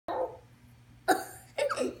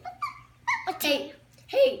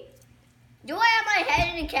Hey, do I have my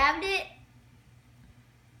head in a cabinet?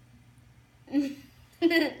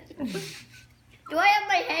 Do I have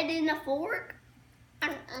my head in a fork?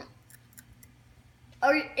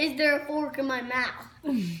 Or is there a fork in my mouth?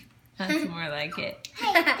 That's more like it.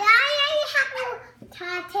 Hey, did I have you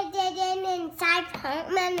tatted it in inside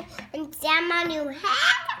Pumpman and jam on your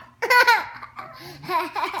head?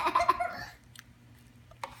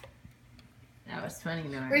 That was funny,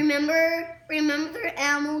 Nora. Remember the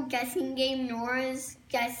animal guessing game? Nora's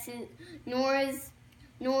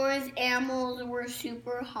animals were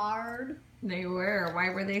super hard. They were. Why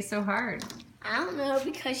were they so hard? I don't know,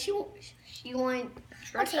 because she wanted to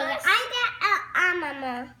trick Okay, us. I got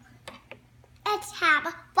Mama. Let's have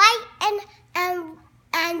white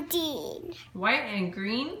and Dean. White and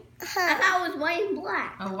green? I thought it was white and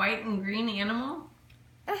black. A white and green animal?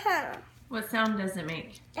 What sound does it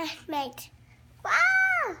make? Let's make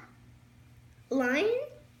wow. Lion?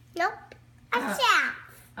 Nope. A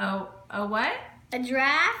giraffe. Oh, a what? A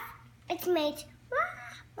giraffe? It's made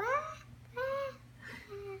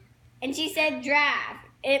And she said giraffe.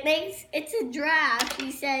 It's a giraffe.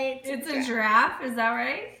 She said It's a giraffe, is that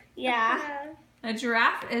right? Yeah. A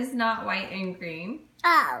giraffe is not white and green.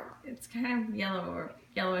 Oh. It's kind of yellow or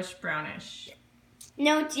yellowish brownish.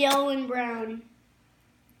 No, it's yellow and brown.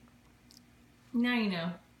 Now you know.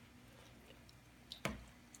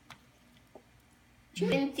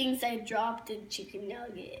 Jordan thinks I dropped a chicken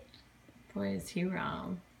nugget. Boy, is he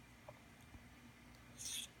wrong.